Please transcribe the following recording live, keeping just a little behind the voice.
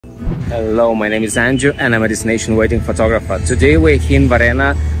Hello, my name is Andrew and I'm a destination wedding photographer. Today we're here in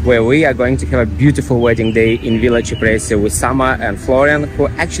Varenna, where we are going to have a beautiful wedding day in Villa Cipressi with Samar and Florian, who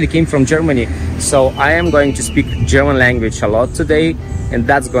actually came from Germany. So I am going to speak German language a lot today, and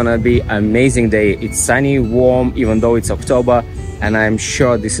that's gonna be an amazing day. It's sunny, warm, even though it's October, and I'm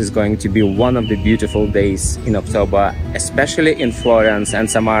sure this is going to be one of the beautiful days in October, especially in Florian's and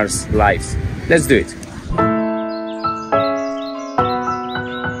Samar's lives. Let's do it.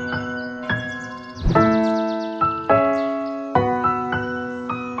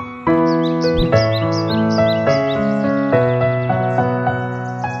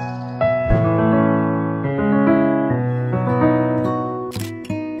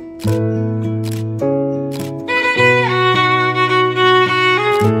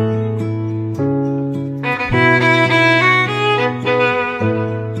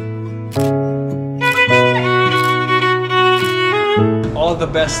 All the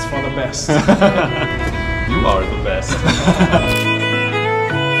best for the best. You are the best.